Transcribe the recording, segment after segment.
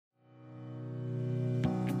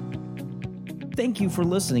Thank you for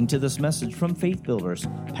listening to this message from Faith Builders.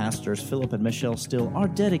 Pastors Philip and Michelle Steele are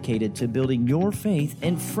dedicated to building your faith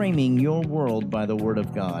and framing your world by the Word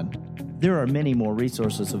of God. There are many more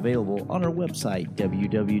resources available on our website,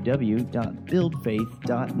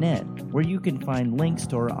 www.buildfaith.net, where you can find links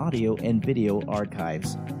to our audio and video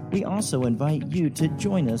archives. We also invite you to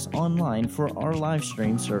join us online for our live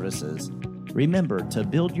stream services. Remember to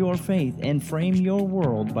build your faith and frame your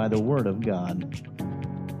world by the Word of God.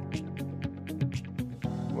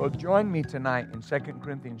 Well, join me tonight in 2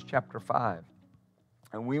 Corinthians chapter 5.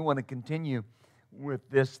 And we want to continue with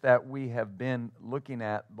this that we have been looking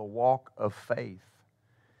at, the walk of faith.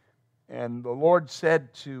 And the Lord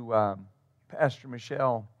said to Pastor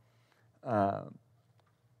Michelle a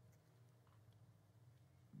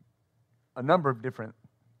number of different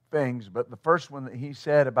things, but the first one that He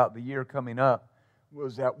said about the year coming up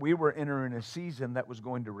was that we were entering a season that was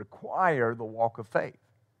going to require the walk of faith.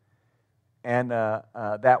 And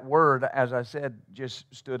that word, as I said, just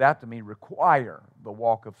stood out to me, require the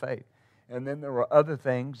walk of faith. And then there were other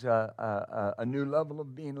things, a new level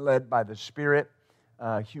of being led by the Spirit,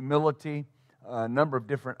 humility, a number of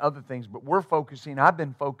different other things. But I've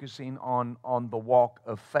been focusing on the walk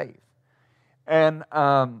of faith. And,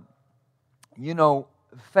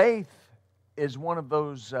 faith is one of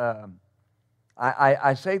those,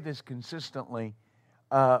 I say this consistently,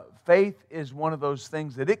 faith is one of those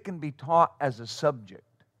things that it can be taught as a subject.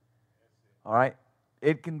 All right?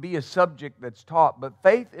 It can be a subject that's taught, but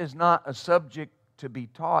faith is not a subject to be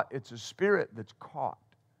taught. It's a spirit that's caught.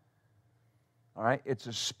 All right? It's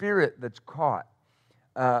a spirit that's caught.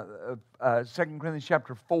 2 Corinthians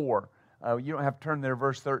chapter 4, you don't have to turn there,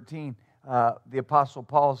 verse 13. The Apostle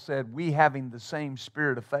Paul said, we having the same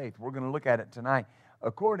spirit of faith. We're going to look at it tonight.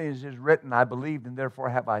 According as it is written, I believed, and therefore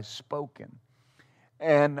have I spoken.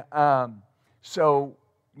 And so,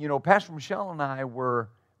 Pastor Michelle and I were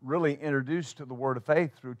really introduced to the Word of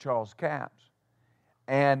Faith through Charles Capps.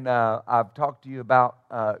 And I've talked to you about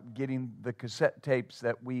getting the cassette tapes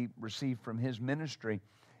that we received from his ministry.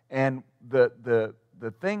 And the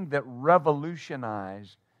thing that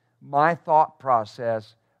revolutionized my thought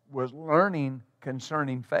process was learning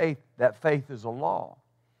concerning faith, that faith is a law.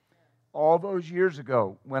 All those years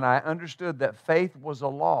ago, when I understood that faith was a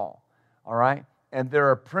law, all right, and there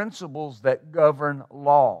are principles that govern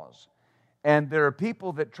laws. And there are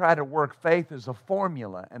people that try to work faith as a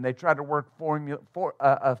formula, and they try to work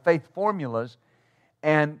faith formulas,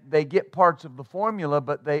 and they get parts of the formula,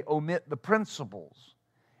 but they omit the principles.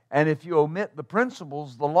 And if you omit the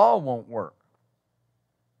principles, the law won't work.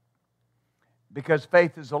 Because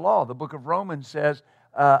faith is a law. The book of Romans says,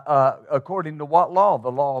 according to what law?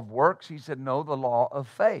 The law of works? He said, no, the law of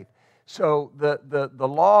faith. So the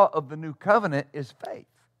law of the new covenant is faith.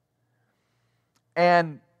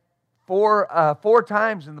 And four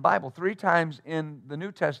times in the Bible, 3 times in the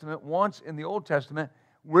New Testament, once in the Old Testament,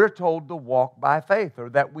 we're told to walk by faith, or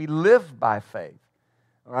that we live by faith.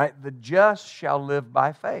 All right? The just shall live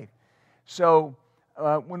by faith. So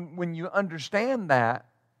when you understand that,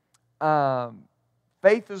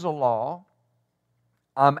 faith is a law.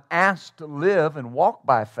 I'm asked to live and walk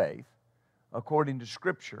by faith according to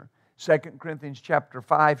Scripture. 2 Corinthians chapter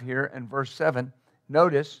 5 here and verse 7.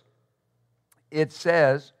 Notice, it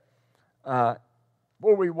says, for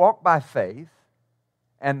we walk by faith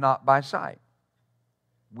and not by sight.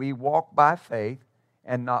 We walk by faith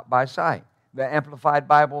and not by sight. The Amplified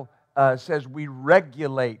Bible says we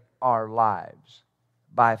regulate our lives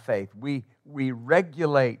by faith. We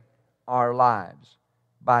regulate our lives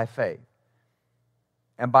by faith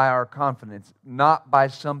and by our confidence, not by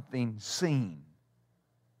something seen.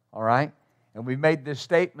 All right? And we made this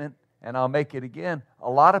statement, and I'll make it again.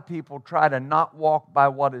 A lot of people try to not walk by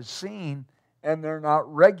what is seen, and they're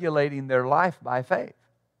not regulating their life by faith.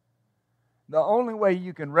 The only way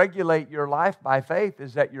you can regulate your life by faith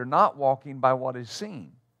is that you're not walking by what is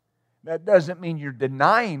seen. That doesn't mean you're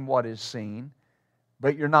denying what is seen,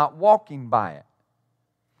 but you're not walking by it.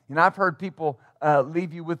 And I've heard people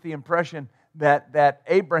leave you with the impression that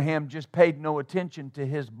Abraham just paid no attention to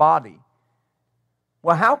his body.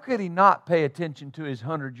 Well, how could he not pay attention to his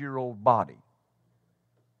 100-year-old body?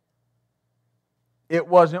 It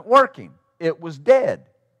wasn't working. It was dead.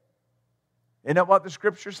 Isn't that what the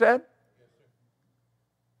Scripture said?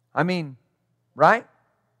 I mean, right?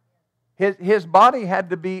 His body had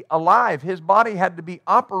to be alive. His body had to be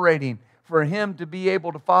operating for him to be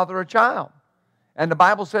able to father a child. And the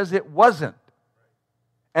Bible says it wasn't.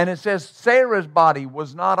 And it says Sarah's body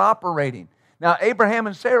was not operating. Now, Abraham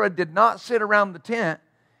and Sarah did not sit around the tent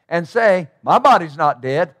and say, my body's not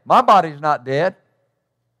dead, my body's not dead,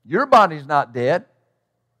 your body's not dead.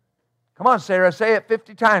 Come on, Sarah, say it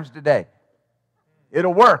 50 times today.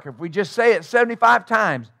 It'll work. If we just say it 75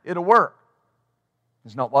 times, it'll work.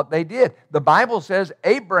 It's not what they did. The Bible says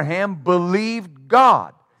Abraham believed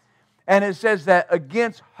God. And it says that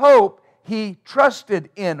against hope, he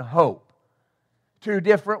trusted in hope. Two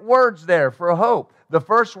different words there for hope. The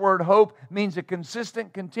first word, hope, means a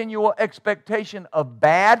consistent, continual expectation of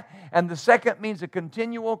bad. And the second means a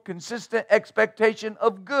continual, consistent expectation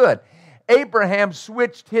of good. Abraham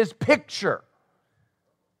switched his picture.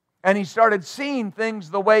 And he started seeing things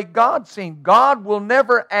the way God's seen. God will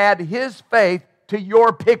never add His faith to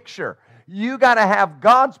your picture. You got to have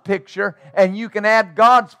God's picture, and you can add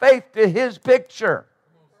God's faith to His picture.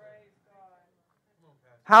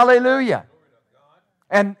 Hallelujah.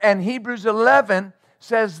 And Hebrews 11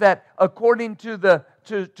 says that according to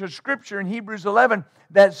Scripture in Hebrews 11,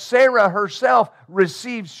 that Sarah herself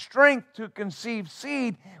received strength to conceive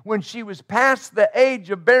seed when she was past the age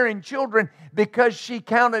of bearing children, because she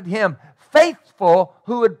counted him faithful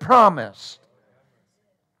who had promised.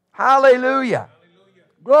 Hallelujah.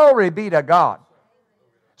 Glory be to God.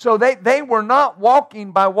 So they were not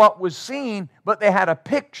walking by what was seen, but they had a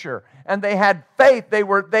picture and they had faith. They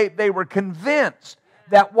were convinced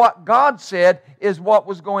that what God said is what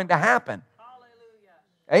was going to happen.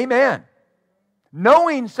 Hallelujah. Amen.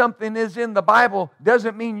 Knowing something is in the Bible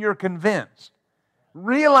doesn't mean you're convinced.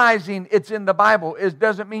 Realizing it's in the Bible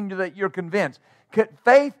doesn't mean that you're convinced.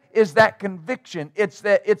 Faith is that conviction. It's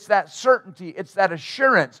that certainty. It's that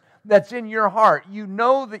assurance that's in your heart. You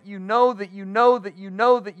know that you know that you know that you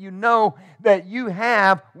know that you know that you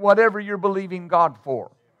have whatever you're believing God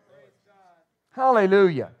for.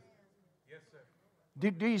 Hallelujah.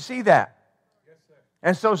 Do you see that?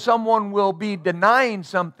 And so someone will be denying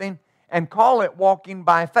something and call it walking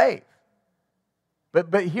by faith.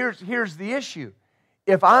 But here's the issue.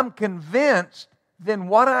 If I'm convinced, then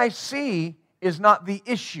what I see is not the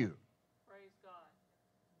issue. Praise God.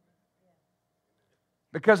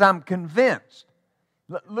 Because I'm convinced.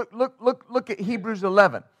 Look at Hebrews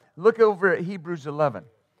 11. Look over at Hebrews 11.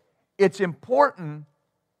 It's important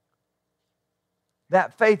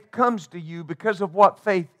that faith comes to you because of what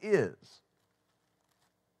faith is.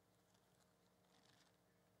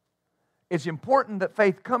 It's important that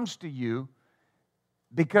faith comes to you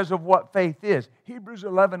because of what faith is. Hebrews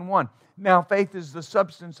 11:1. Now faith is the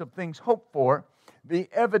substance of things hoped for, the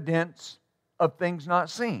evidence of things not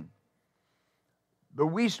seen. The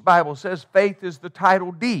Wuest Bible says faith is the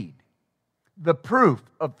title deed, the proof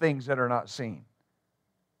of things that are not seen.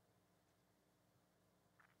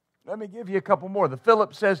 Let me give you a couple more. The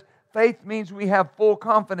Philip says faith means we have full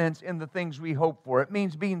confidence in the things we hope for. It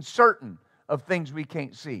means being certain of things we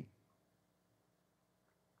can't see.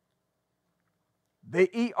 The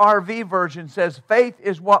ERV version says faith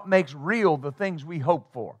is what makes real the things we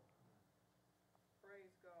hope for.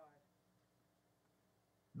 Praise God.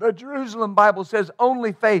 The Jerusalem Bible says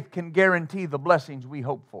only faith can guarantee the blessings we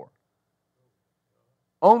hope for.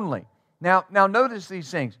 Only. Now notice these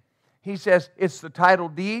things. He says it's the title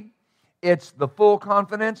deed, it's the full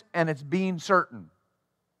confidence, and it's being certain.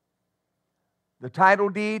 The title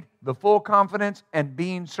deed, the full confidence, and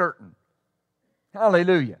being certain.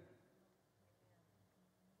 Hallelujah.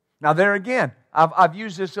 Now there again, I've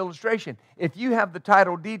used this illustration. If you have the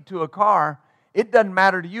title deed to a car, it doesn't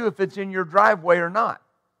matter to you if it's in your driveway or not.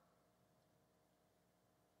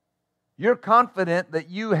 You're confident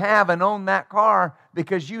that you have and own that car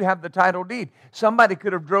because you have the title deed. Somebody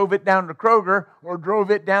could have drove it down to Kroger or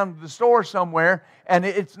drove it down to the store somewhere and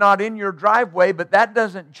it's not in your driveway, but that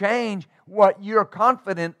doesn't change what you're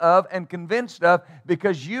confident of and convinced of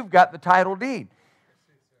because you've got the title deed.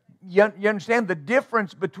 You understand the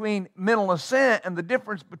difference between mental assent and the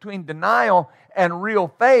difference between denial and real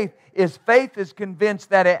faith is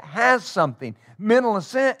convinced that it has something. Mental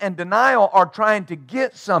assent and denial are trying to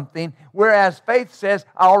get something, whereas faith says,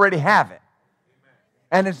 I already have it.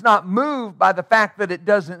 And it's not moved by the fact that it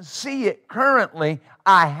doesn't see it currently.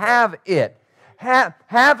 I have it.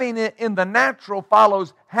 Having it in the natural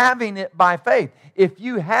follows having it by faith. If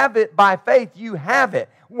you have it by faith, you have it.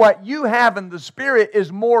 What you have in the Spirit is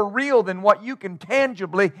more real than what you can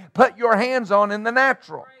tangibly put your hands on in the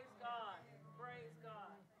natural. Praise God. Praise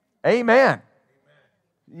God. Amen.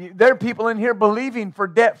 There are people in here believing for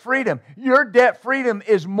debt freedom. Your debt freedom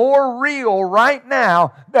is more real right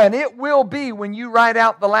now than it will be when you write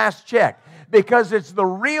out the last check. Because it's the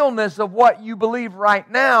realness of what you believe right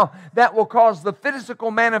now that will cause the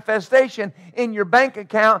physical manifestation in your bank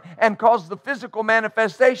account and cause the physical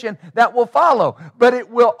manifestation that will follow. But it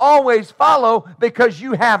will always follow because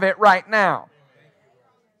you have it right now.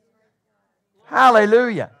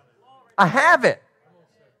 Hallelujah. I have it.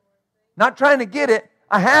 Not trying to get it.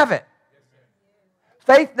 I have it.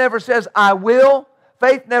 Faith never says, I will.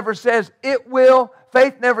 Faith never says, it will.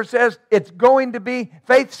 Faith never says, it's going to be.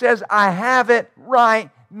 Faith says, I have it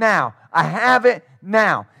right now. I have it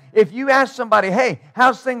now. If you ask somebody, hey,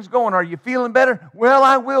 how's things going? Are you feeling better? Well,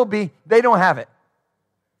 I will be. They don't have it.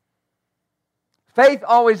 Faith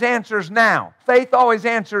always answers now. Faith always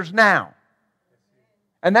answers now.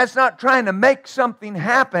 And that's not trying to make something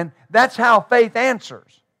happen. That's how faith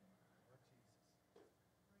answers.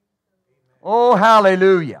 Oh,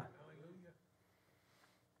 hallelujah.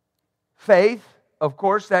 Faith, of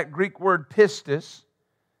course, that Greek word pistis,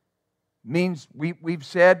 means we've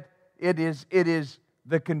said it is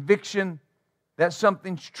the conviction that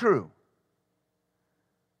something's true.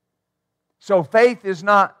 So faith is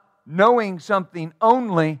not knowing something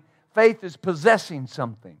only. Faith is possessing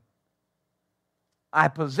something. I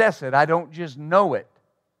possess it. I don't just know it.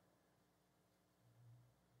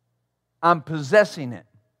 I'm possessing it.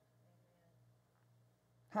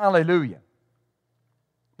 Hallelujah.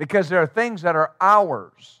 Because there are things that are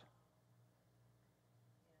ours.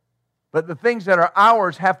 But the things that are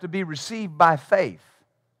ours have to be received by faith.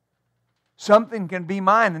 Something can be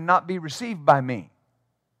mine and not be received by me.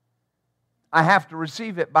 I have to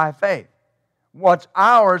receive it by faith. What's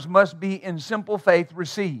ours must be in simple faith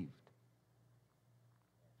received.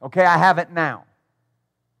 Okay, I have it now.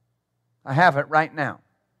 I have it right now.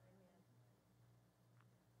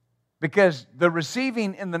 Because the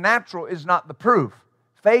receiving in the natural is not the proof.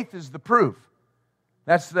 Faith is the proof.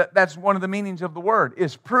 That's one of the meanings of the word,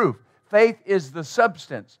 is proof. Faith is the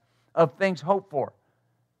substance of things hoped for.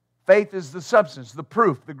 Faith is the substance, the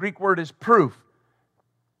proof. The Greek word is proof.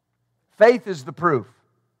 Faith is the proof.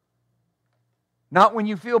 Not when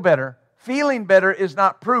you feel better. Feeling better is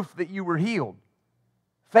not proof that you were healed.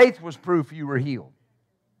 Faith was proof you were healed.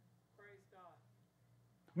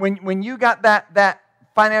 When you got that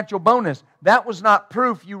financial bonus, that was not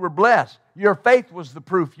proof you were blessed. Your faith was the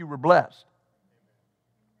proof you were blessed.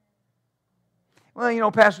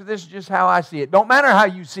 Well, Pastor, this is just how I see it. Don't matter how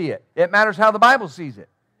you see it. It matters how the Bible sees it.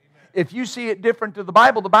 If you see it different to the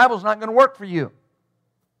Bible's not going to work for you.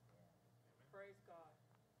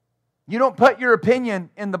 You don't put your opinion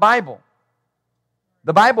in the Bible.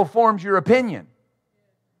 The Bible forms your opinion.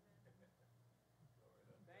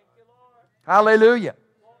 Hallelujah.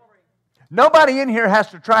 Nobody in here has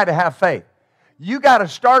to try to have faith. You got a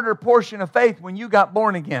starter portion of faith when you got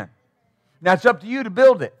born again. Now it's up to you to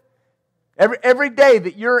build it. Every day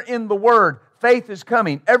that you're in the Word, faith is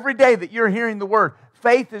coming. Every day that you're hearing the Word,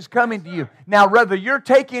 faith is coming to you. Now whether you're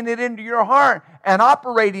taking it into your heart and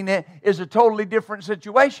operating it is a totally different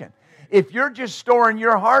situation. If you're just storing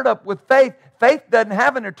your heart up with faith, faith doesn't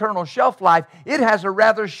have an eternal shelf life. It has a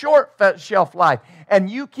rather short shelf life. And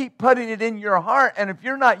you keep putting it in your heart, and if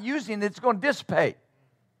you're not using it, it's going to dissipate.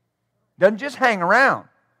 Doesn't just hang around.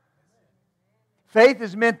 Faith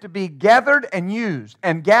is meant to be gathered and used,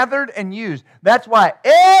 and gathered and used. That's why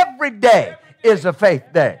every day is a faith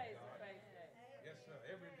day.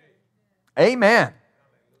 Amen.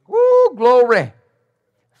 Woo, glory.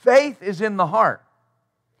 Faith is in the heart.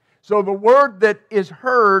 So the word that is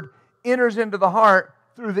heard enters into the heart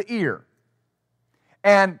through the ear.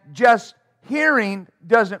 And just hearing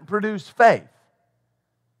doesn't produce faith.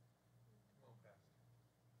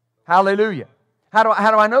 Hallelujah. How do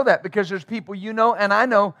I know that? Because there's people you know and I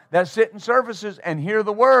know that sit in services and hear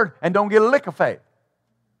the word and don't get a lick of faith.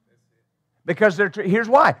 Because here's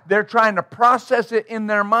why. They're trying to process it in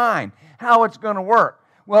their mind, how it's going to work.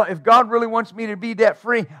 Well, if God really wants me to be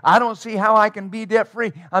debt-free, I don't see how I can be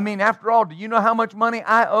debt-free. I mean, after all, do you know how much money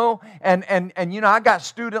I owe? And I got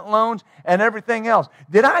student loans and everything else.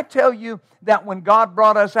 Did I tell you that when God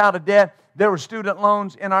brought us out of debt, there were student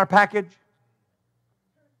loans in our package?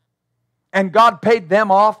 And God paid them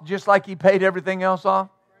off just like He paid everything else off?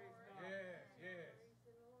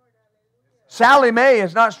 Sally Mae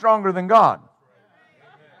is not stronger than God.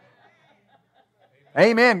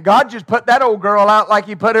 Amen. God just put that old girl out like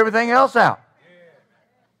He put everything else out.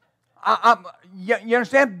 You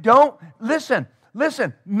understand? Listen.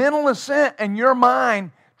 Mental assent and your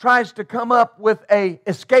mind tries to come up with a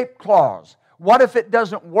escape clause. What if it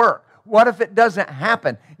doesn't work? What if it doesn't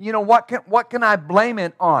happen? What can I blame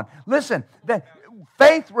it on? Listen,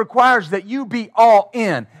 faith requires that you be all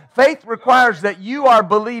in. Faith requires that you are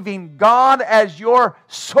believing God as your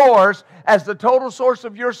source, as the total source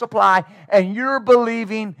of your supply, and you're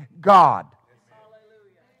believing God.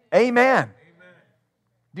 Amen.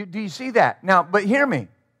 Do you see that? Now, but hear me.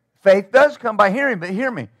 Faith does come by hearing, but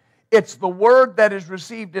hear me. It's the word that is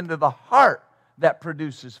received into the heart that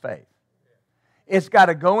produces faith. It's got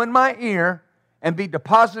to go in my ear, and be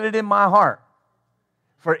deposited in my heart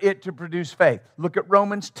for it to produce faith. Look at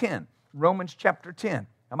Romans 10. Romans chapter 10.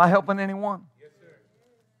 Am I helping anyone? Yes,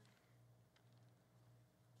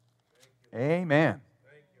 sir. Amen.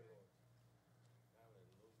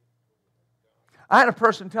 I had a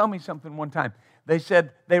person tell me something one time. They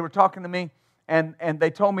said they were talking to me, and they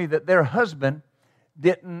told me that their husband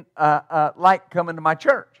didn't like coming to my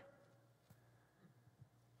church.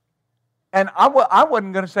 And I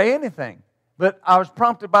wasn't going to say anything, but I was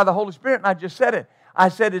prompted by the Holy Spirit, and I just said it. I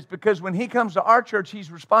said it's because when he comes to our church,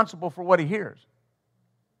 he's responsible for what he hears.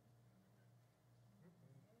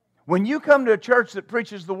 When you come to a church that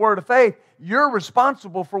preaches the word of faith, you're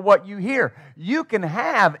responsible for what you hear. You can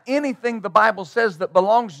have anything the Bible says that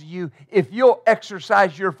belongs to you if you'll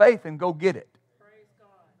exercise your faith and go get it. Praise God.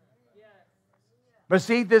 Yes. But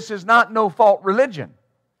see, this is not no-fault religion.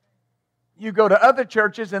 You go to other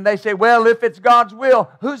churches and they say, well, if it's God's will,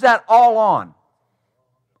 who's that all on?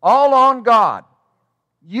 All on God.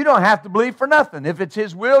 You don't have to believe for nothing. If it's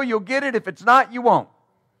His will, you'll get it. If it's not, you won't.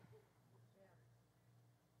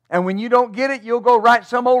 And when you don't get it, you'll go write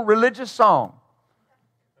some old religious song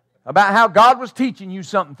about how God was teaching you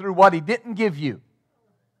something through what He didn't give you.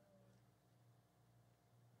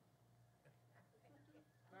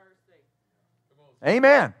 Mercy.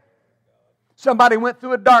 Amen. Somebody went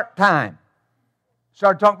through a dark time.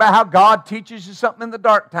 Started talking about how God teaches you something in the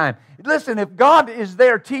dark time. Listen, if God is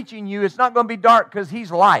there teaching you, it's not going to be dark because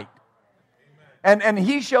He's light. And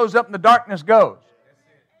He shows up and the darkness goes.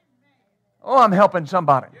 Oh, I'm helping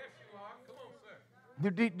somebody.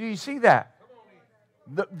 Do you see that?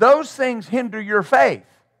 Those things hinder your faith.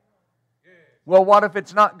 Well, what if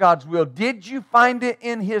it's not God's will? Did you find it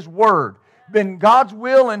in His Word? Then God's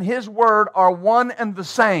will and His Word are one and the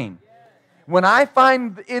same. When I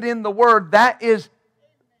find it in the Word, that is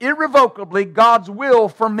irrevocably God's will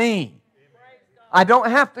for me. I don't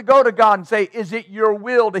have to go to God and say, is it your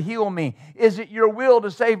will to heal me? Is it your will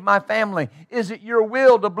to save my family? Is it your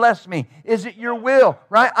will to bless me? Is it your will?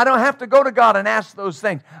 Right? I don't have to go to God and ask those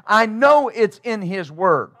things. I know it's in His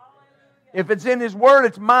Word. If it's in His Word,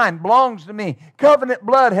 it's mine, belongs to me. Covenant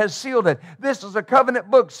blood has sealed it. This is a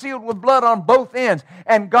covenant book sealed with blood on both ends.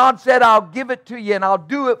 And God said, I'll give it to you and I'll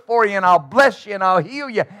do it for you and I'll bless you and I'll heal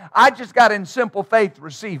you. I just got in simple faith to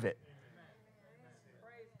receive it.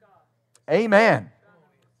 Amen.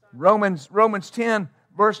 Romans 10,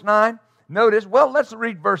 verse 9. Notice, well, let's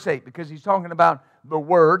read verse 8 because he's talking about the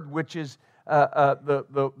Word, which is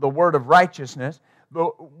the Word of righteousness.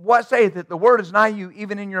 What saith it? The Word is nigh you,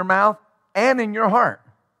 even in your mouth and in your heart.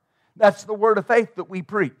 That's the word of faith that we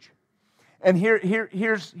preach. And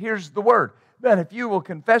here's the word. That if you will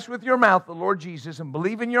confess with your mouth the Lord Jesus and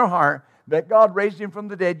believe in your heart that God raised Him from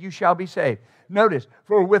the dead, you shall be saved. Notice,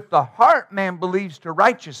 for with the heart man believes to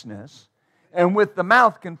righteousness, and with the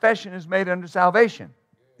mouth confession is made unto salvation.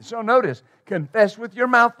 So notice, confess with your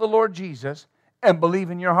mouth the Lord Jesus and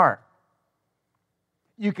believe in your heart.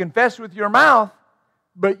 You confess with your mouth,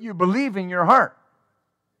 but you believe in your heart.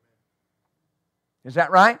 Is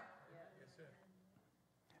that right?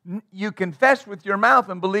 You confess with your mouth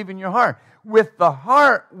and believe in your heart. With the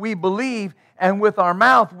heart we believe, and with our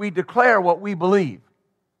mouth we declare what we believe.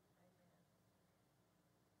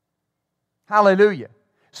 Hallelujah.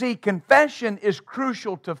 See, confession is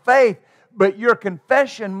crucial to faith, but your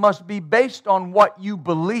confession must be based on what you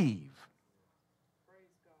believe.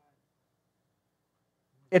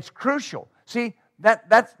 It's crucial. See,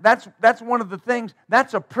 that's one of the things,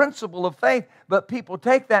 that's a principle of faith, but people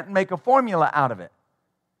take that and make a formula out of it.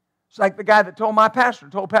 It's like the guy that told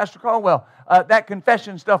Pastor Caldwell, that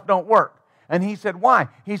confession stuff don't work. And he said, why?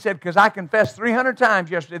 He said, because I confessed 300 times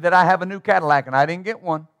yesterday that I have a new Cadillac and I didn't get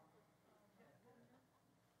one.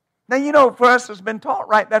 Now, you know, for us it's been taught,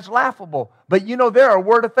 right, that's laughable. But you know, there are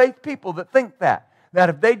word of faith people that think that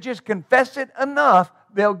if they just confess it enough,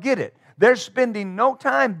 they'll get it. They're spending no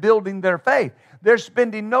time building their faith. They're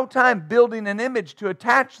spending no time building an image to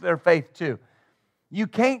attach their faith to. You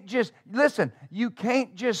can't just, listen, you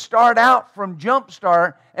can't just start out from jump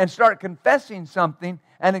start and start confessing something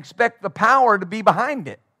and expect the power to be behind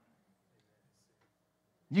it.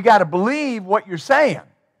 You got to believe what you're saying.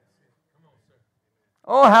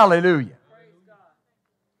 Oh, hallelujah.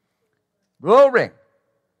 Glory.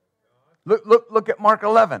 Look at Mark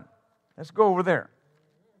 11. Let's go over there.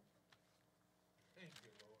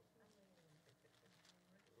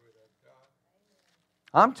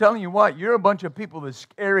 I'm telling you what, you're a bunch of people that's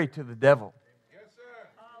scary to the devil. Yes, sir.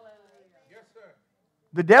 Yes, sir.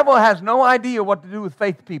 The devil has no idea what to do with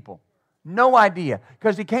faith people. No idea.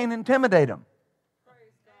 Because he can't intimidate them.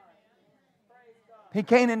 He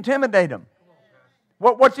can't intimidate them.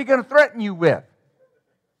 What's he going to threaten you with?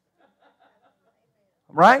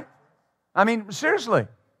 Right? I mean, seriously.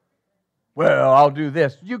 Well, I'll do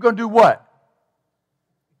this. You're going to do what?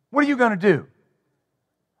 What are you going to do?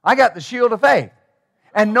 I got the shield of faith.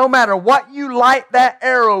 And no matter what you light that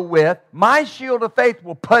arrow with, my shield of faith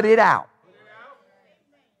will put it out.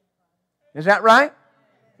 Is that right?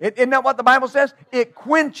 Isn't that what the Bible says? It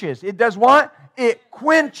quenches. It does what? It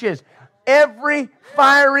quenches every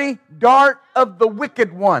fiery dart of the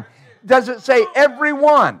wicked one. Does it say every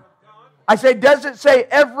one? I say, does it say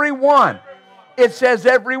every one? It says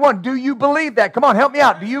every one. Do you believe that? Come on, help me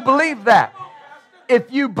out. Do you believe that? If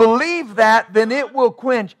you believe that, then it will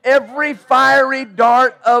quench every fiery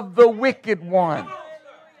dart of the wicked one.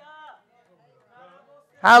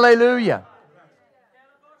 Hallelujah.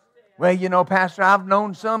 Well, you know, Pastor, I've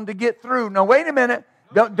known some to get through. No, wait a minute.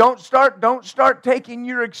 Don't start taking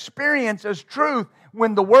your experience as truth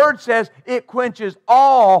when the Word says it quenches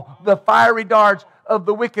all the fiery darts of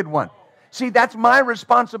the wicked one. See, that's my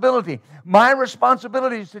responsibility. My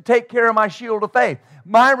responsibility is to take care of my shield of faith.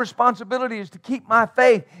 My responsibility is to keep my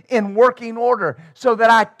faith in working order so that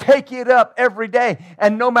I take it up every day.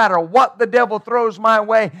 And no matter what the devil throws my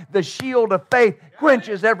way, the shield of faith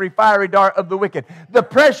quenches every fiery dart of the wicked. The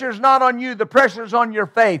pressure's not on you, the pressure's on your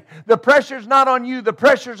faith. The pressure's not on you, the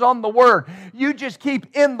pressure's on the Word. You just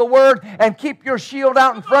keep in the Word and keep your shield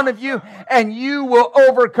out in front of you, and you will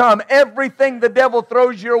overcome everything the devil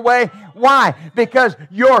throws your way. Why? Because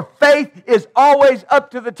your faith is always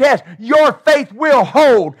up to the test. Your faith will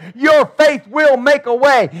hold. Your faith will make a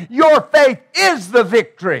way. Your faith is the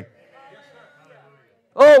victory.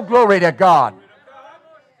 Oh, glory to God.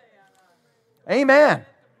 Amen.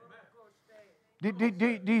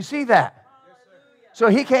 Do you see that? So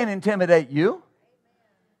he can't intimidate you.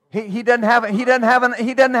 He doesn't have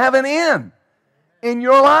an end in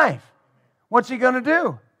your life. What's he going to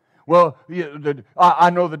do? Well,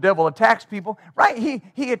 I know the devil attacks people. Right,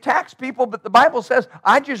 he attacks people, but the Bible says,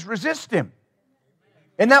 I just resist him.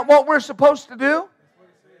 Isn't that what we're supposed to do?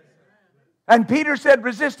 And Peter said,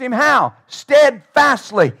 resist him how?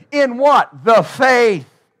 Steadfastly. In what? The faith.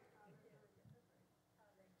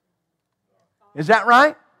 Is that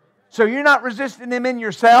right? So you're not resisting him in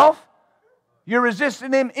yourself. You're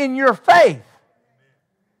resisting him in your faith.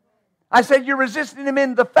 I said you're resisting him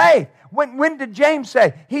in the faith. When did James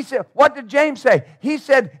say? He said, what did James say? He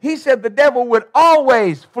said the devil would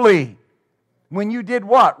always flee. When you did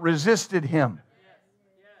what? Resisted him.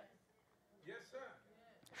 Yes, sir.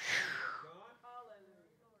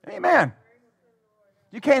 Amen.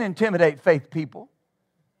 You can't intimidate faith people.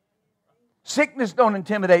 Sickness don't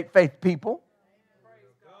intimidate faith people.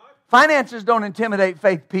 Finances don't intimidate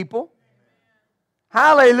faith people.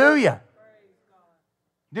 Hallelujah.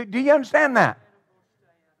 Do you understand that?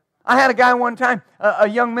 I had a guy one time, a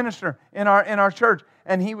young minister in our church,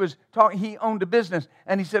 and he was talking. He owned a business,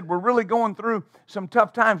 and he said, "We're really going through some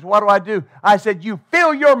tough times. What do I do?" I said, "You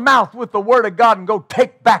fill your mouth with the Word of God and go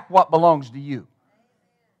take back what belongs to you."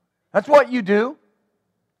 That's what you do.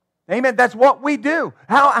 Amen. That's what we do.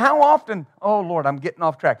 How often? Oh Lord, I'm getting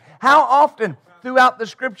off track. How often throughout the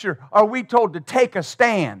Scripture are we told to take a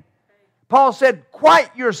stand? Paul said,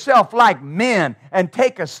 "Quiet yourself like men and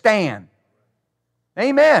take a stand."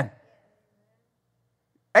 Amen.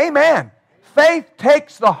 Amen. Faith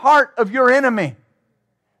takes the heart of your enemy.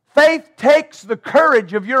 Faith takes the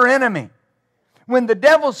courage of your enemy. When the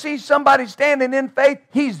devil sees somebody standing in faith,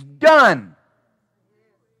 he's done.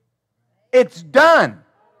 It's done.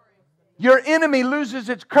 Your enemy loses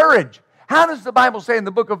its courage. How does the Bible say in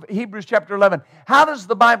the book of Hebrews chapter 11, how does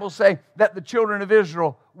the Bible say that the children of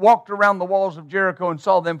Israel walked around the walls of Jericho and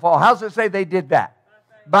saw them fall? How does it say they did that?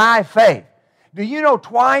 By faith. Do you know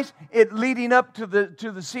twice it leading up to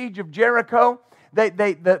the siege of Jericho,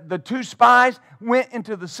 the two spies went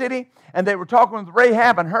into the city and they were talking with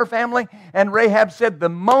Rahab and her family, and Rahab said, "The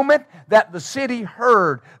moment that the city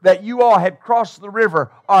heard that you all had crossed the river,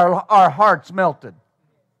 our hearts melted."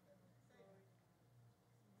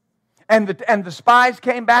 And the spies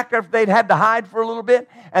came back after they'd had to hide for a little bit,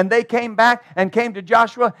 and they came back and came to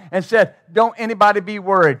Joshua and said, "Don't anybody be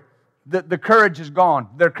worried. The courage is gone.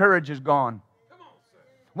 Their courage is gone."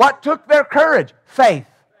 What took their courage? Faith.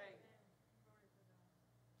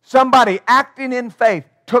 Somebody acting in faith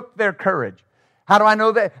took their courage. How do I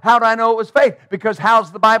know that? How do I know it was faith? Because how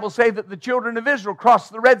does the Bible say that the children of Israel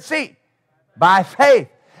crossed the Red Sea? By faith.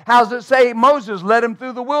 How does it say Moses led them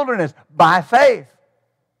through the wilderness? By faith.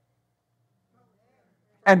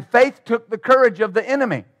 And faith took the courage of the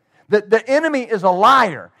enemy. The enemy is a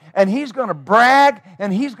liar, and he's going to brag,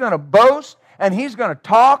 and he's going to boast, and he's going to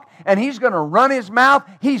talk, and he's going to run his mouth.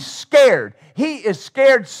 He's scared. he is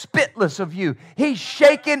scared spitless of you. He's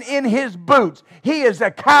shaken in his boots. He is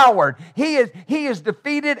a coward. He is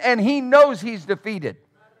defeated, and he knows he's defeated.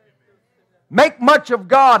 Make much of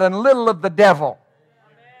God and little of the devil.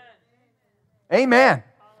 Amen.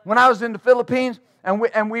 When I was in the Philippines,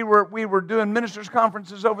 and we were doing ministers'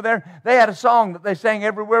 conferences over there, they had a song that they sang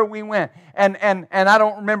everywhere we went. And I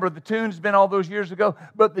don't remember the tune, it's been all those years ago,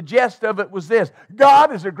 but the gist of it was this: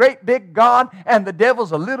 God is a great big God, and the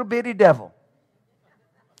devil's a little bitty devil.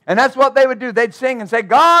 And that's what they would do. They'd sing and say,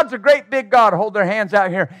 God's a great big God, hold their hands out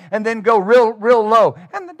here, and then go real low.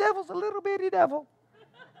 And the devil's a little bitty devil.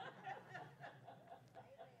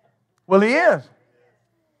 Well, he is.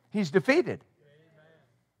 He's defeated.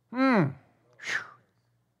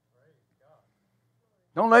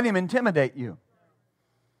 Don't let him intimidate you.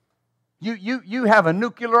 You have a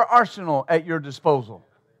nuclear arsenal at your disposal.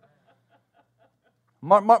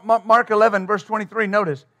 Mark 11, verse 23,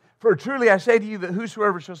 notice. For truly I say to you that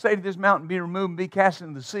whosoever shall say to this mountain, be removed and be cast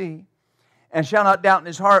into the sea, and shall not doubt in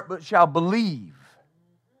his heart, but shall believe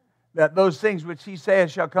that those things which he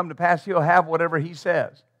saith shall come to pass, he'll have whatever he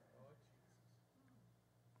says.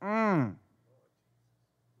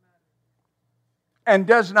 And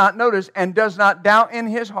does not doubt in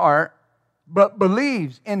his heart, but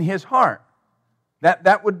believes in his heart.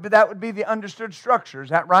 That would be the understood structure.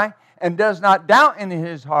 Is that right? And does not doubt in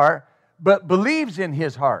his heart, but believes in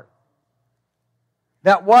his heart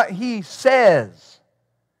that what he says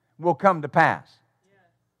will come to pass.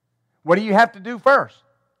 What do you have to do first?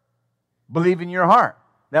 Believe in your heart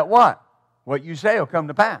that what you say will come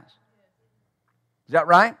to pass. Is that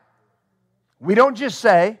right? We don't just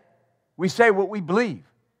say. We say what we believe.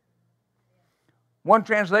 One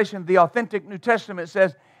translation of the authentic New Testament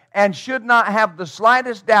says, and should not have the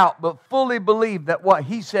slightest doubt, but fully believe that what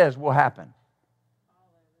he says will happen.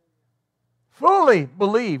 Fully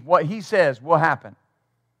believe what he says will happen.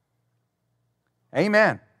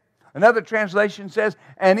 Amen. Another translation says,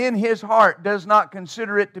 and in his heart does not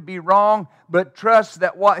consider it to be wrong, but trusts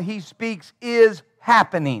that what he speaks is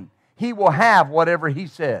happening. He will have whatever he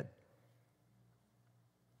said.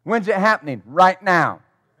 When's it happening? Right now.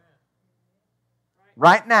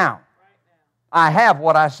 Right now. I have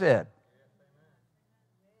what I said.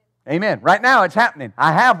 Amen. Right now it's happening.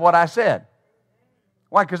 I have what I said.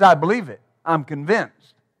 Why? Because I believe it. I'm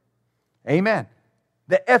convinced. Amen.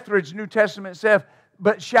 The Etheridge New Testament says,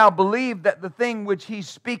 but shall believe that the thing which he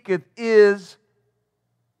speaketh is,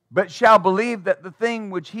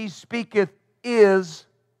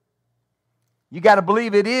 you got to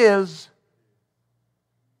believe it is.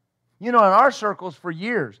 You know, in our circles for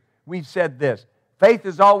years, we've said this. Faith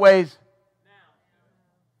is always now.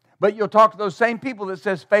 But you'll talk to those same people that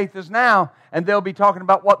says faith is now, and they'll be talking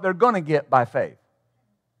about what they're going to get by faith.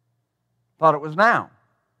 Thought it was now.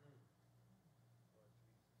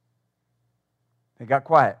 They got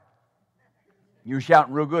quiet. You were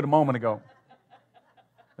shouting real good a moment ago.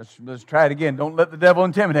 Let's try it again. Don't let the devil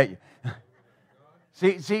intimidate you.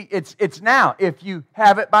 See, it's now. If you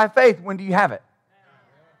have it by faith, when do you have it?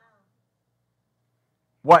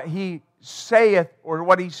 What he saith or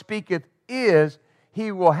what he speaketh is,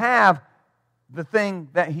 he will have the thing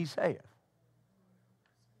that he saith.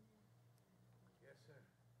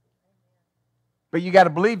 But you got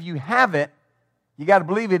to believe you have it. You got to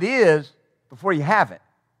believe it is before you have it.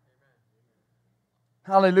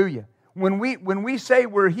 Hallelujah. When we say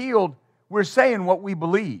we're healed, we're saying what we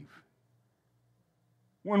believe.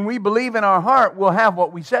 When we believe in our heart, we'll have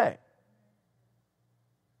what we say.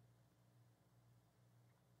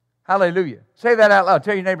 Hallelujah. Say that out loud.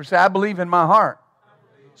 Tell your neighbor, say, I believe in my heart,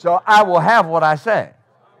 so I will have what I say.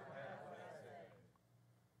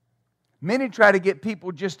 Many try to get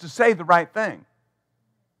people just to say the right thing.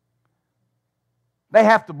 They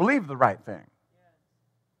have to believe the right thing.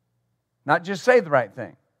 Not just say the right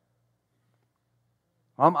thing.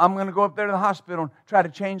 I'm going to go up there to the hospital and try to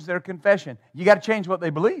change their confession. You got to change what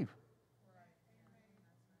they believe.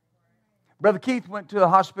 Brother Keith went to the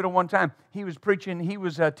hospital one time. He was preaching. He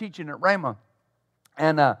was teaching at Rhema.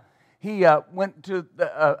 And he went to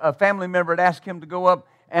a family member had asked him to go up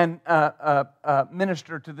and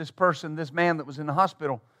minister to this person, this man that was in the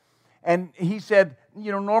hospital. And he said,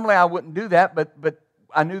 you know, normally I wouldn't do that, but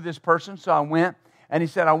I knew this person, so I went. And he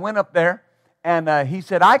said, I went up there, and he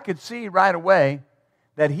said, I could see right away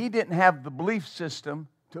that he didn't have the belief system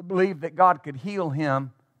to believe that God could heal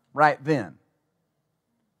him right then.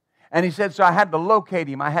 And he said, so I had to locate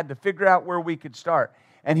him. I had to figure out where we could start.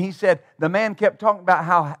 And he said, the man kept talking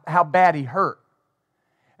about how bad he hurt.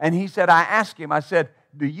 And he said, I asked him, I said,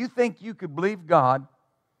 do you think you could believe God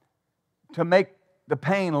to make the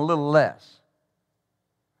pain a little less?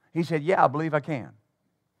 He said, yeah, I believe I can.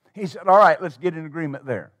 He said, all right, let's get an agreement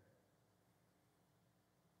there.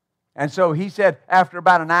 And so he said, after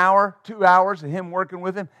about an hour, 2 hours of him working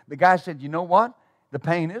with him, the guy said, you know what? The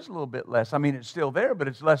pain is a little bit less. I mean, it's still there, but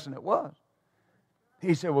it's less than it was.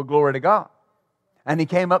 He said, well, glory to God. And he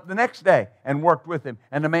came up the next day and worked with him.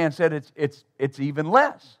 And the man said, it's even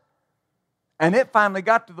less. And it finally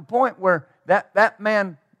got to the point where that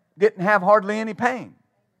man didn't have hardly any pain.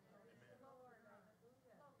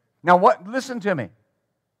 Now, listen to me.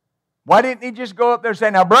 Why didn't he just go up there and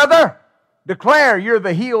say, now, brother, declare you're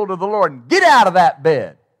the healed of the Lord and get out of that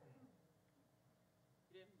bed?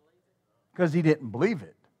 Because he didn't believe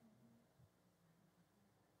it.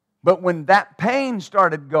 But when that pain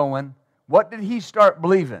started going, what did he start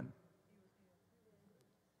believing?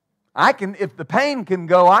 If the pain can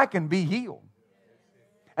go, I can be healed.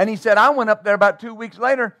 And he said, I went up there about 2 weeks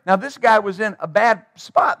later. Now, this guy was in a bad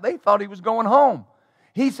spot. They thought he was going home.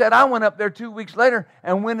 He said, I went up there 2 weeks later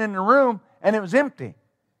and went in the room, and it was empty.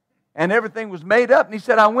 And everything was made up. And he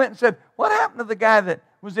said, I went and said, what happened to the guy that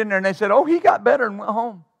was in there? And they said, oh, he got better and went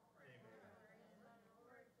home.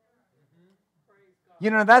 You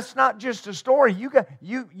know, that's not just a story. You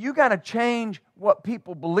got to change what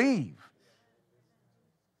people believe.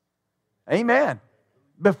 Amen.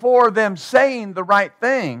 Before them saying the right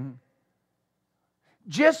thing,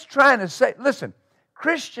 just trying to say, listen,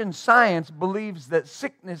 Christian Science believes that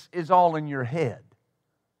sickness is all in your head.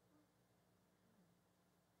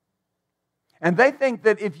 And they think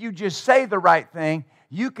that if you just say the right thing,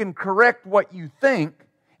 you can correct what you think,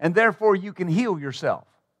 and therefore you can heal yourself.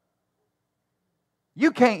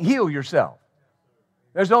 You can't heal yourself.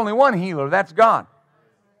 There's only one healer, that's God.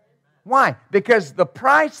 Why? Because the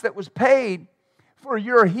price that was paid for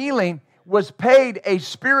your healing was paid a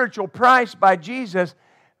spiritual price by Jesus,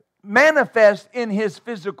 manifest in His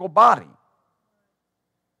physical body.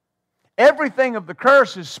 Everything of the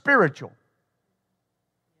curse is spiritual.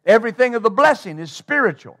 Everything of the blessing is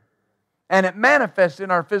spiritual. And it manifests in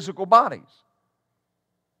our physical bodies.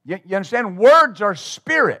 You understand? Words are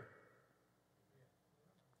spirit.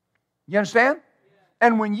 You understand?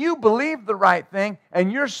 And when you believe the right thing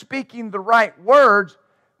and you're speaking the right words,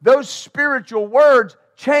 those spiritual words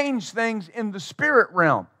change things in the spirit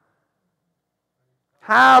realm.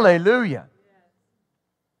 Hallelujah.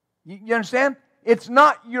 You understand? It's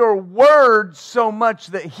not your words so much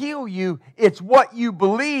that heal you. It's what you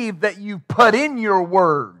believe that you put in your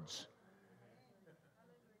words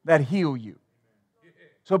that heal you.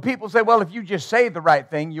 So people say, well, if you just say the right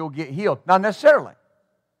thing, you'll get healed. Not necessarily.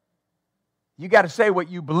 You got to say what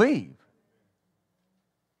you believe.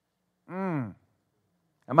 Am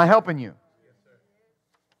I helping you?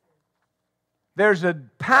 There's a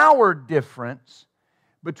power difference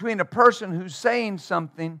between a person who's saying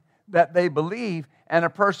something that they believe and a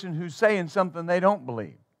person who's saying something they don't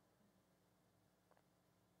believe.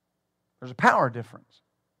 There's a power difference.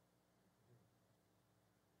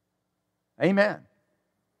 Amen.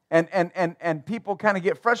 And people kind of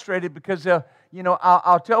get frustrated because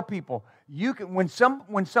I'll tell people, you can when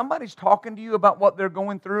somebody's talking to you about what they're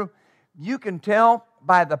going through, you can tell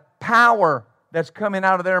by the power that's coming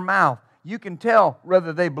out of their mouth. You can tell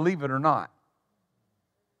whether they believe it or not.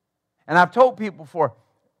 And I've told people before,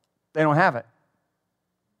 they don't have it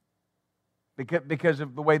because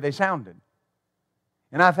of the way they sounded.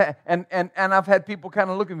 And I've had people kind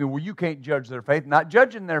of look at me, well, you can't judge their faith. Not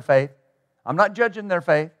judging their faith. I'm not judging their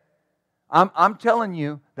faith. I'm telling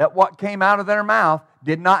you that what came out of their mouth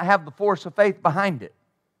did not have the force of faith behind it.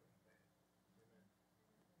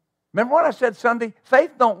 Remember what I said Sunday?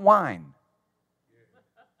 Faith don't whine.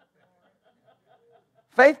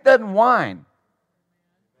 Faith doesn't whine.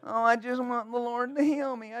 Oh, I just want the Lord to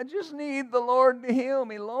heal me. I just need the Lord to heal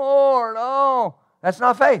me. Lord, oh. That's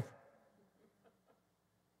not faith.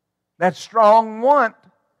 That's strong want.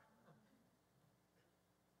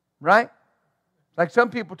 Right? Like some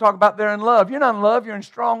people talk about they're in love. You're not in love, you're in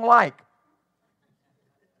strong like.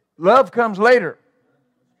 Love comes later.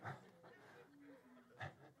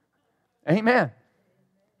 Amen.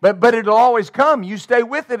 But it'll always come. You stay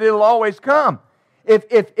with it, it'll always come.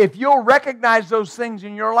 If you'll recognize those things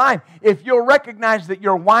in your life, if you'll recognize that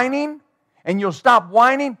you're whining and you'll stop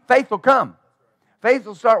whining, faith will come. Faith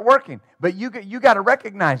will start working. But you got to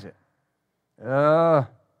recognize it.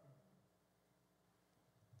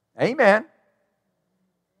 Amen.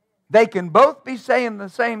 They can both be saying the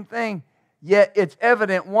same thing, yet it's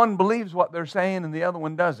evident one believes what they're saying and the other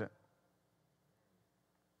one doesn't.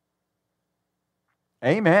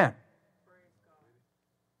 Amen.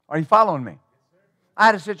 Are you following me? I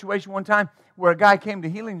had a situation one time where a guy came to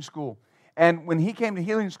healing school. And when he came to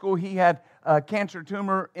healing school, he had a cancer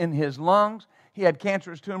tumor in his lungs. He had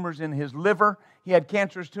cancerous tumors in his liver. He had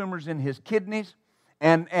cancerous tumors in his kidneys.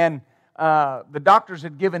 And the doctors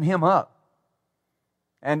had given him up.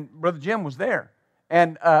 And Brother Jim was there.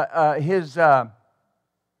 And his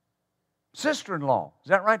sister-in-law, is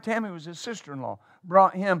that right, Tammy? It was his sister-in-law,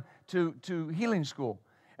 brought him to healing school.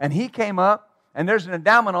 And he came up, and there's an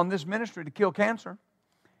endowment on this ministry to kill cancer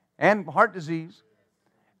and heart disease.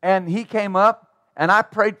 And he came up, and I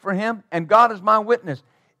prayed for him, and God is my witness.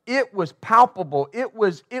 It was palpable. It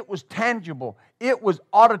was tangible. It was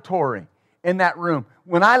auditory in that room.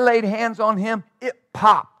 When I laid hands on him, it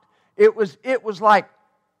popped. It was like,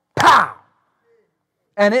 pow!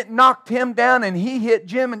 And it knocked him down, and he hit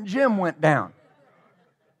Jim, and Jim went down.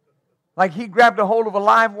 Like he grabbed a hold of a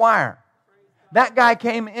live wire. That guy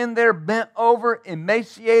came in there bent over,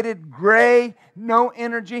 emaciated, gray, no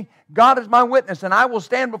energy. God is my witness, and I will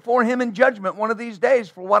stand before Him in judgment one of these days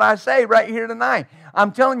for what I say right here tonight.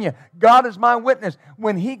 I'm telling you, God is my witness.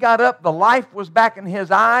 When he got up, the life was back in his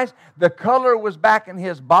eyes. The color was back in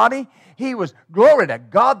his body. He was, glory to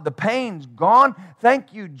God, the pain's gone.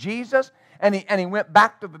 Thank you, Jesus. And he went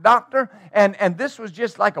back to the doctor, and this was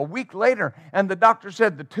just like a week later. And the doctor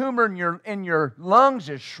said the tumor in your lungs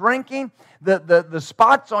is shrinking. The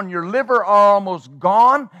spots on your liver are almost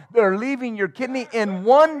gone. They're leaving your kidney in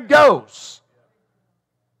one dose.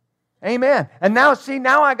 Amen. And now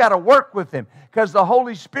I got to work with him because the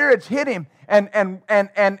Holy Spirit's hit him, and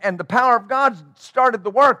the power of God started the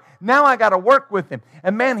work. Now I got to work with him.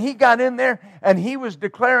 And man, he got in there and he was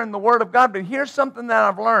declaring the Word of God. But here's something that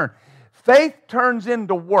I've learned. Faith turns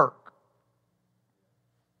into work.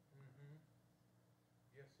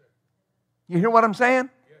 Yes, sir. You hear what I'm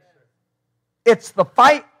saying? Yes, sir. It's the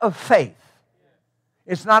fight of faith.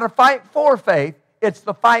 It's not a fight for faith. It's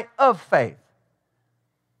the fight of faith.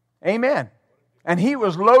 Amen. And he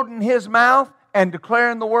was loading his mouth and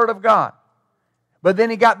declaring the Word of God. But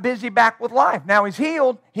then he got busy back with life. Now he's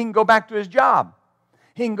healed. He can go back to his job.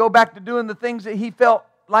 He can go back to doing the things that he felt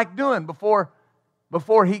like doing before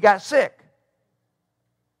he got sick.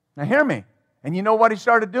 Now hear me. And you know what he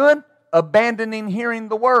started doing? Abandoning hearing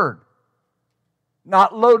the Word.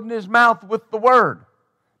 Not loading his mouth with the Word.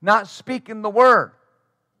 Not speaking the Word.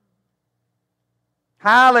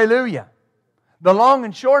 Hallelujah. The long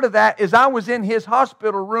and short of that is I was in his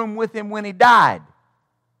hospital room with him when he died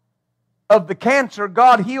of the cancer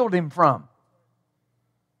God healed him from.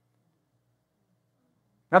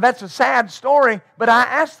 Now that's a sad story, but I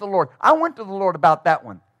asked the Lord. I went to the Lord about that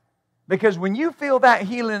one. Because when you feel that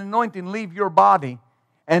healing anointing leave your body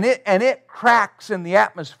and it cracks in the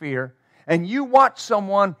atmosphere and you watch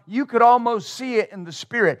someone, you could almost see it in the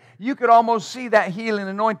spirit. You could almost see that healing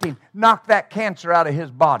anointing knock that cancer out of his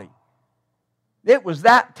body. It was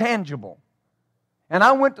that tangible. And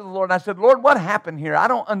I went to the Lord and I said, Lord, what happened here? I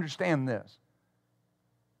don't understand this.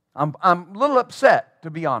 I'm a little upset, to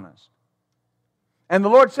be honest. And the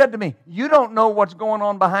Lord said to me, you don't know what's going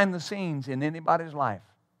on behind the scenes in anybody's life.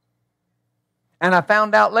 And I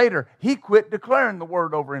found out later, he quit declaring the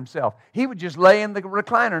Word over himself. He would just lay in the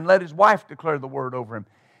recliner and let his wife declare the Word over him.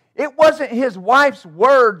 It wasn't his wife's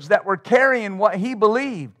words that were carrying what he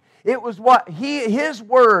believed. It was his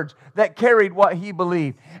words that carried what he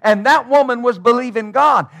believed. And that woman was believing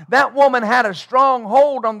God. That woman had a strong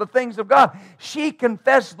hold on the things of God. She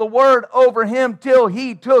confessed the Word over him till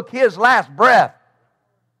he took his last breath.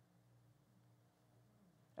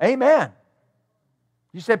 Amen.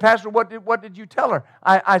 You say, Pastor, what did you tell her?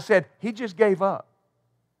 I said, he just gave up.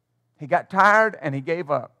 He got tired and he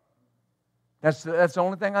gave up. That's the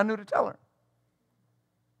only thing I knew to tell her.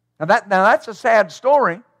 Now that's a sad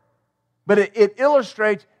story, but it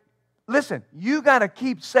illustrates, listen, you got to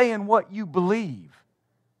keep saying what you believe.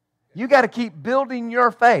 You got to keep building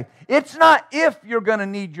your faith. It's not if you're going to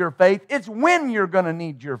need your faith, it's when you're going to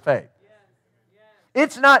need your faith.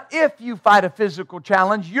 It's not if you fight a physical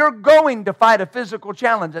challenge. You're going to fight a physical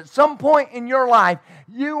challenge. At some point in your life,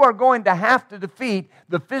 you are going to have to defeat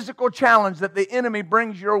the physical challenge that the enemy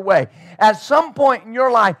brings your way. At some point in your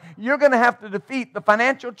life, you're going to have to defeat the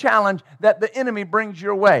financial challenge that the enemy brings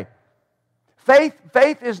your way.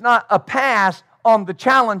 Faith is not a pass on the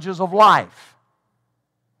challenges of life.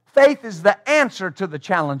 Faith is the answer to the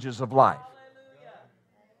challenges of life.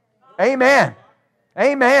 Amen.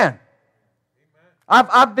 Amen.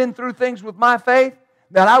 I've been through things with my faith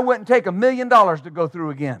that I wouldn't take $1 million to go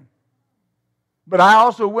through again. But I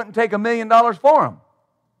also wouldn't take $1 million for them.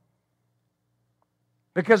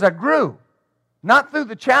 Because I grew. Not through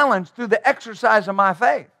the challenge, through the exercise of my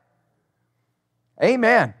faith.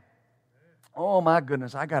 Amen. Oh my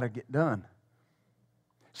goodness, I got to get done.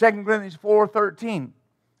 2 Corinthians 4:13.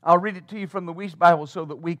 I'll read it to you from the Weiss Bible so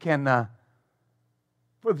that we can,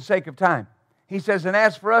 for the sake of time. He says, and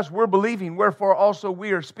as for us, we're believing, wherefore also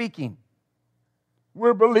we are speaking.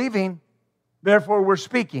 We're believing, therefore we're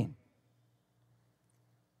speaking.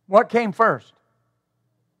 What came first?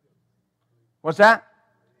 What's that?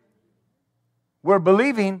 We're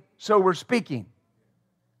believing, so we're speaking.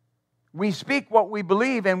 We speak what we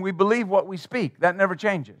believe, and we believe what we speak. That never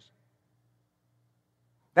changes.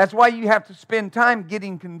 That's why you have to spend time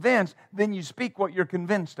getting convinced, then you speak what you're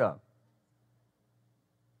convinced of.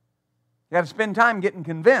 You have to spend time getting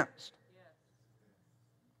convinced.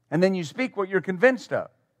 And then you speak what you're convinced of.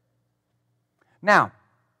 Now,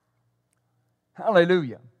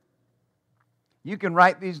 hallelujah. You can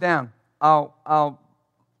write these down. I'll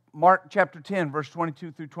Mark chapter 10, verse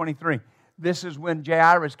 22 through 23. This is when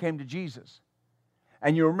Jairus came to Jesus.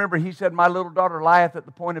 And you remember he said, my little daughter lieth at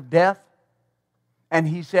the point of death. And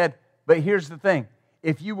he said, but here's the thing.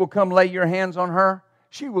 If you will come lay your hands on her,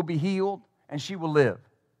 she will be healed and she will live.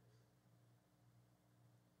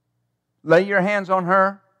 Lay your hands on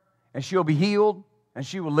her and she'll be healed and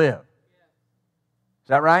she will live. Is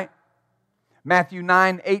that right? Matthew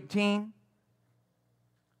 9:18.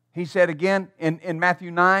 He said again in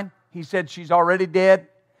Matthew 9, he said she's already dead.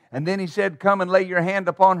 And then he said, come and lay your hand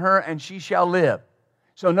upon her and she shall live.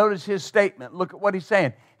 So notice his statement. Look at what he's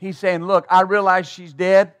saying. He's saying, look, I realize she's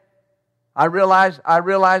dead. I realize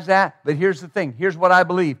that. But here's the thing. Here's what I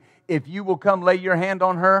believe. If you will come lay your hand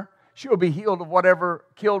on her, she'll be healed of whatever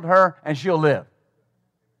killed her and she'll live.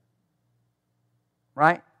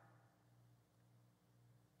 Right?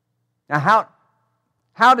 Now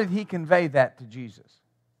how did he convey that to Jesus?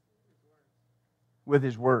 With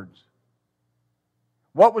his words.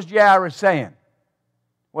 What was Jairus saying?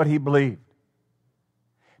 What he believed.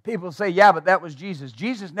 People say, yeah, but that was Jesus.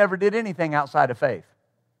 Jesus never did anything outside of faith.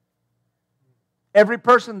 Every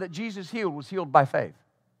person that Jesus healed was healed by faith.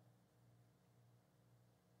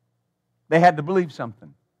 They had to believe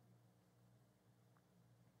something.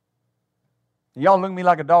 Y'all look at me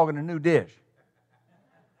like a dog in a new dish.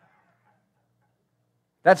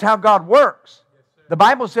 That's how God works. The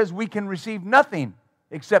Bible says we can receive nothing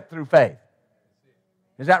except through faith.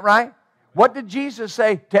 Is that right? What did Jesus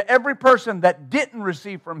say to every person that didn't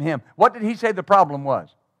receive from Him? What did He say the problem was?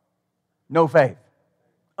 No faith.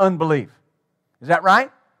 Unbelief. Is that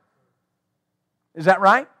right? Is that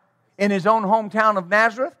right? In His own hometown of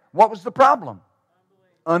Nazareth, what was the problem?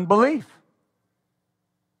 Unbelief.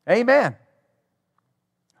 Amen.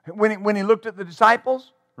 When he looked at the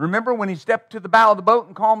disciples, remember when He stepped to the bow of the boat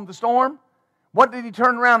and calmed the storm? What did He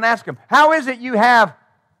turn around and ask them? How is it you have?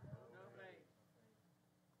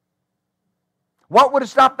 What would have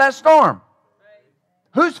stopped that storm?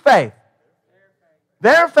 Whose faith?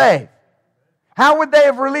 Their faith. How would they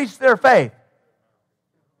have released their faith?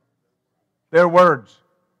 Their words.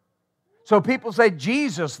 So people say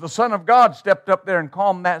Jesus, the Son of God, stepped up there and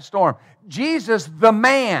calmed that storm. Jesus, the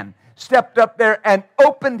man, stepped up there and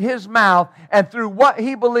opened His mouth and through what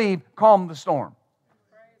He believed, calmed the storm.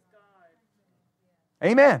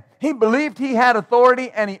 Amen. He believed He had authority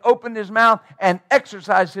and He opened His mouth and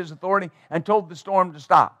exercised His authority and told the storm to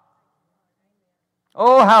stop.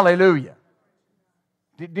 Oh, hallelujah.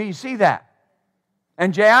 Do you see that?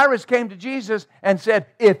 And Jairus came to Jesus and said,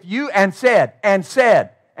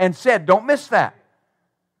 don't miss that.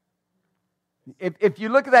 If you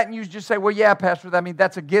look at that and you just say, well, yeah, Pastor,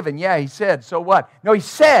 that's a given. Yeah, He said, so what? No, He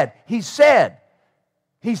said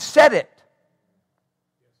it.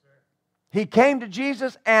 He came to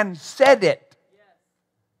Jesus and said it.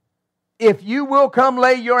 If you will come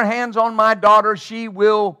lay your hands on my daughter, she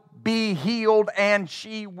will be healed and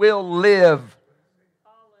she will live.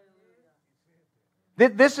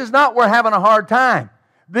 This is not we're having a hard time.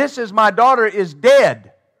 This is my daughter is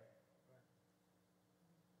dead.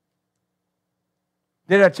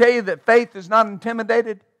 Did I tell you that faith is not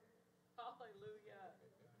intimidated?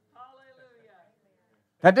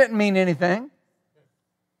 That didn't mean anything.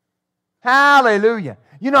 Hallelujah.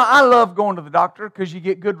 You know, I love going to the doctor because you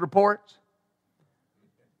get good reports.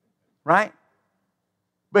 Right?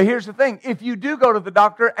 But here's the thing. If you do go to the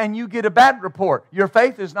doctor and you get a bad report, your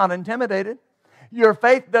faith is not intimidated. Your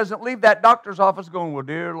faith doesn't leave that doctor's office going, well,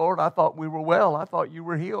 dear Lord, I thought we were well. I thought you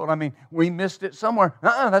were healed. We missed it somewhere.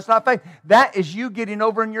 That's not faith. That is you getting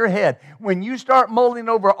over in your head. When you start mulling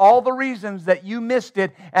over all the reasons that you missed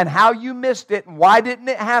it and how you missed it and why didn't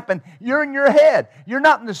it happen, you're in your head. You're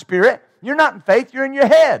not in the Spirit. You're not in faith. You're in your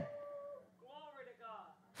head.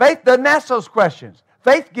 Faith doesn't ask those questions.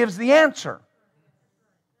 Faith gives the answer.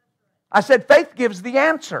 I said faith gives the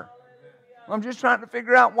answer. I'm just trying to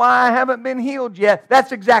figure out why I haven't been healed yet.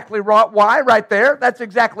 That's exactly why right there. That's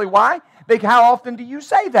exactly why. How often do you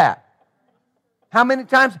say that? How many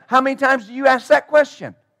times do you ask that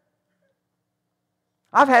question?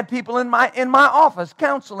 I've had people in my office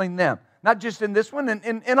counseling them. Not just in this one,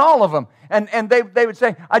 in all of them. And they would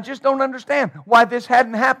say, I just don't understand why this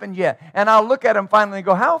hadn't happened yet. And I'll look at them finally and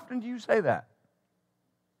go, how often do you say that?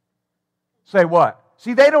 Say what?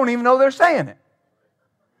 See, they don't even know they're saying it.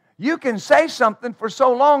 You can say something for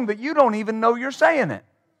so long that you don't even know you're saying it.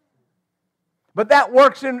 But that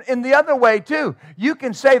works in the other way too. You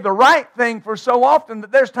can say the right thing for so often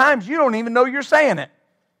that there's times you don't even know you're saying it.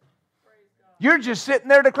 You're just sitting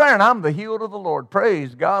there declaring, I'm the healed of the Lord.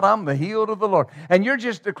 Praise God, I'm the healed of the Lord. And you're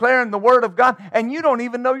just declaring the Word of God, and you don't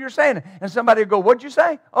even know you're saying it. And somebody will go, what'd you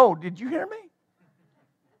say? Oh, did you hear me?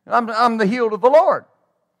 I'm the healed of the Lord.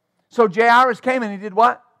 So Jairus came and he did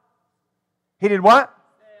what? He did what?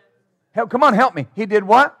 Come on, help me. He did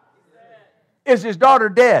what? Is his daughter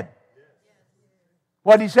dead?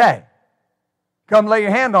 What'd he say? Come lay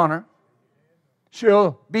your hand on her.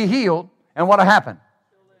 She'll be healed. And what'll happen?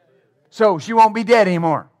 So she won't be dead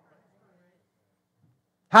anymore.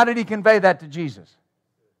 How did he convey that to Jesus?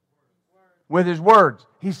 With his words.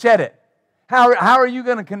 He said it. How are you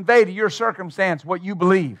going to convey to your circumstance what you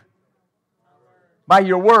believe? By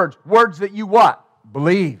your words. Words that you what?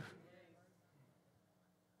 Believe.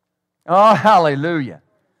 Oh, hallelujah.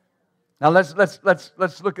 Now let's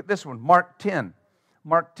look at this one. Mark 10.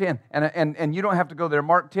 Mark 10. And you don't have to go there.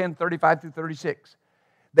 Mark 10, 35 through 36.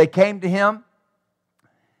 They came to him.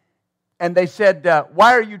 And they said,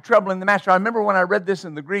 why are you troubling the master? I remember when I read this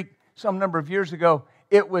in the Greek some number of years ago,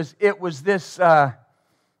 it was this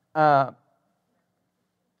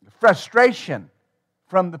frustration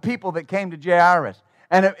from the people that came to Jairus.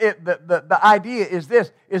 And the idea is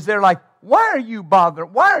this, is they're like, why are you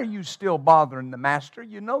bothering? Why are you still bothering the master?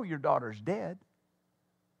 You know your daughter's dead.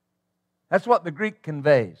 That's what the Greek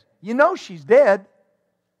conveys. You know she's dead.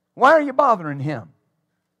 Why are you bothering him?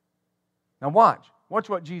 Now watch. Watch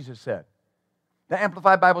what Jesus said. The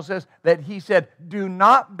Amplified Bible says that he said, do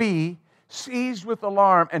not be seized with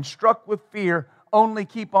alarm and struck with fear, only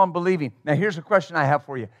keep on believing. Now here's a question I have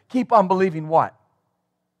for you. Keep on believing what?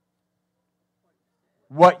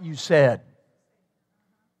 What you said.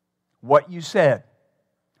 What you said.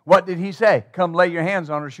 What did he say? Come lay your hands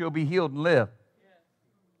on her, she'll be healed and live.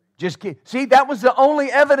 Just keep. See, that was the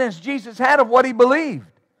only evidence Jesus had of what he believed.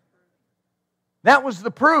 That was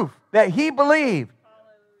the proof that he believed.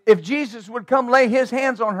 If Jesus would come lay his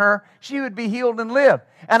hands on her, she would be healed and live.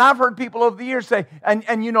 And I've heard people over the years say,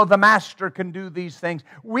 and you know, the master can do these things.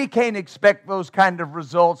 We can't expect those kind of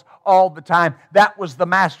results all the time. That was the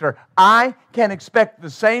master. I can expect the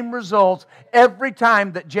same results every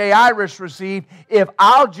time that Jairus received if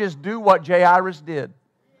I'll just do what Jairus did.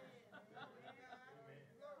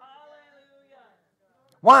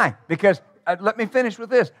 Why? Because, let me finish with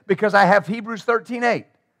this. Because I have Hebrews 13:8.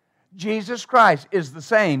 Jesus Christ is the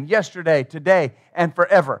same yesterday, today, and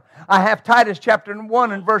forever. I have Titus chapter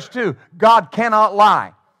 1 and verse 2. God cannot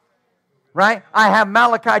lie. Right? I have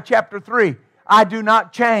Malachi chapter 3. I do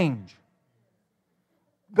not change.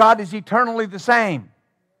 God is eternally the same.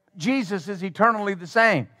 Jesus is eternally the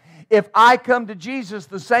same. If I come to Jesus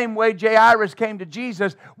the same way Jairus came to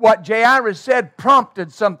Jesus, what Jairus said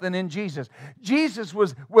prompted something in Jesus. Jesus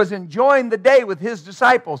was enjoying the day with his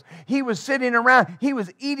disciples. He was sitting around. He was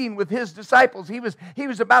eating with his disciples. He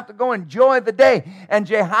was about to go enjoy the day. And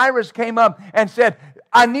Jairus came up and said,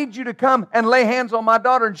 I need you to come and lay hands on my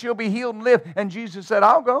daughter and she'll be healed and live. And Jesus said,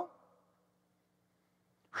 I'll go.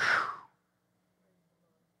 Whew.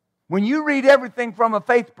 When you read everything from a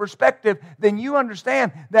faith perspective, then you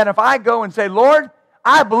understand that if I go and say, Lord,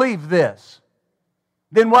 I believe this,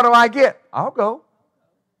 then what do I get? I'll go.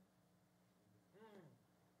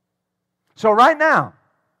 So right now,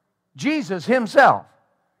 Jesus himself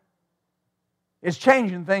is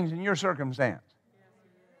changing things in your circumstance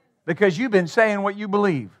because you've been saying what you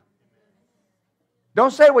believe.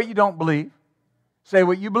 Don't say what you don't believe. Say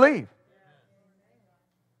what you believe.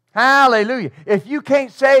 Hallelujah. If you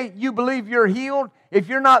can't say you believe you're healed, if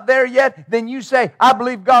you're not there yet, then you say, I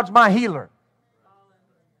believe God's my healer.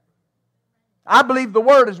 I believe the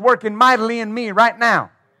Word is working mightily in me right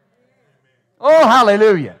now. Oh,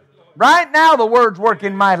 hallelujah. Right now the Word's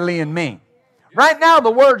working mightily in me. Right now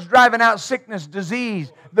the Word's driving out sickness,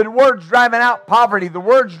 disease. The Word's driving out poverty. The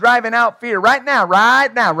Word's driving out fear. Right now.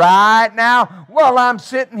 While I'm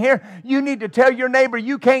sitting here, you need to tell your neighbor,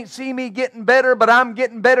 you can't see me getting better, but I'm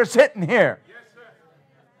getting better sitting here.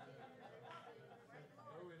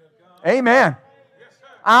 Amen.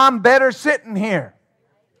 I'm better sitting here.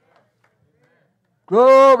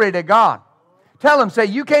 Glory to God. Tell them, say,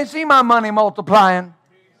 you can't see my money multiplying,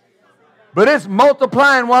 but it's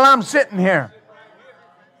multiplying while I'm sitting here.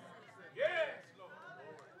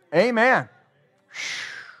 Amen.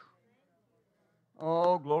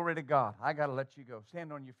 Oh, glory to God. I got to let you go.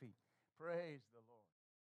 Stand on your feet. Praise the Lord.